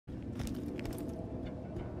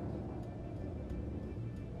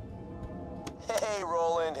Hey,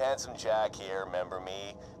 Roland, Handsome Jack here, remember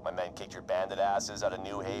me? My men kicked your bandit asses out of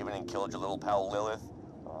New Haven and killed your little pal Lilith.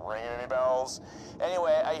 Ringing any bells?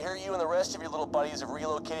 Anyway, I hear you and the rest of your little buddies have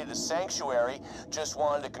relocated to Sanctuary. Just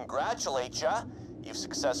wanted to congratulate ya. You've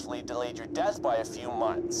successfully delayed your death by a few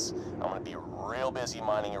months. I'm gonna be real busy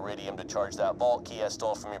mining iridium to charge that vault key I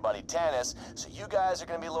stole from your buddy Tanis, so you guys are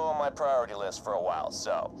gonna be low on my priority list for a while,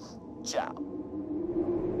 so ciao.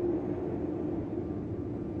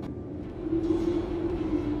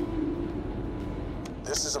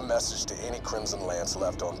 This is a message to any Crimson Lance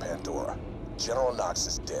left on Pandora. General Knox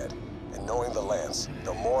is dead, and knowing the Lance,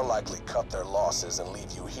 they'll more likely cut their losses and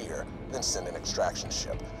leave you here than send an extraction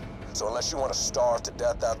ship. So unless you want to starve to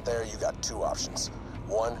death out there, you got two options.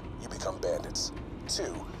 One, you become bandits.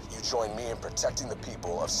 Two, you join me in protecting the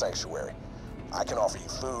people of Sanctuary. I can offer you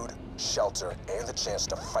food, shelter, and the chance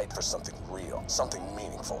to fight for something real, something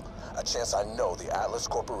meaningful. A chance I know the Atlas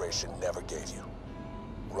Corporation never gave you.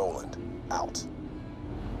 Roland, out.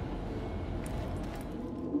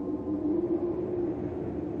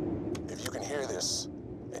 If you can hear this,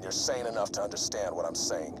 and you're sane enough to understand what I'm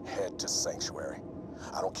saying, head to Sanctuary.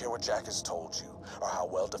 I don't care what Jack has told you, or how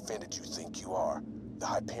well defended you think you are. The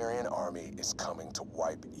Hyperion army is coming to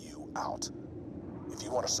wipe you out. If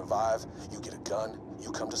you want to survive, you get a gun,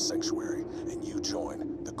 you come to Sanctuary, and you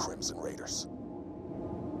join the Crimson Raiders.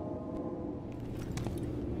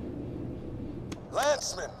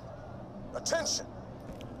 Lancemen, attention!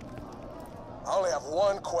 I only have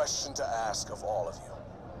one question to ask of all of you.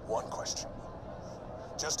 One question.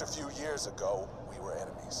 Just a few years ago, we were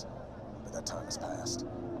enemies. But that time has passed.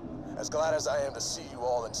 As glad as I am to see you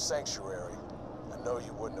all in Sanctuary, I know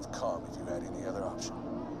you wouldn't have come if you had any other option.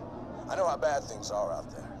 I know how bad things are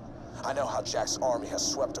out there. I know how Jack's army has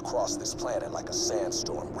swept across this planet like a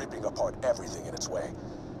sandstorm, ripping apart everything in its way.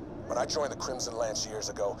 When I joined the Crimson Lance years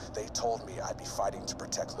ago, they told me I'd be fighting to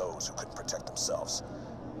protect those who couldn't protect themselves.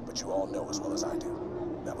 But you all know as well as I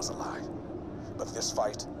do, that was a lie. But this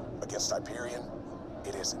fight against Hyperion,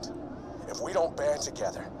 it isn't. If we don't band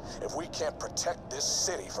together, if we can't protect this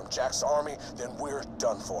city from Jack's army, then we're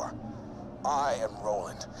done for. I am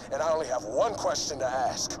Roland, and I only have one question to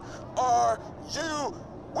ask. Are you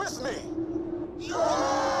with me?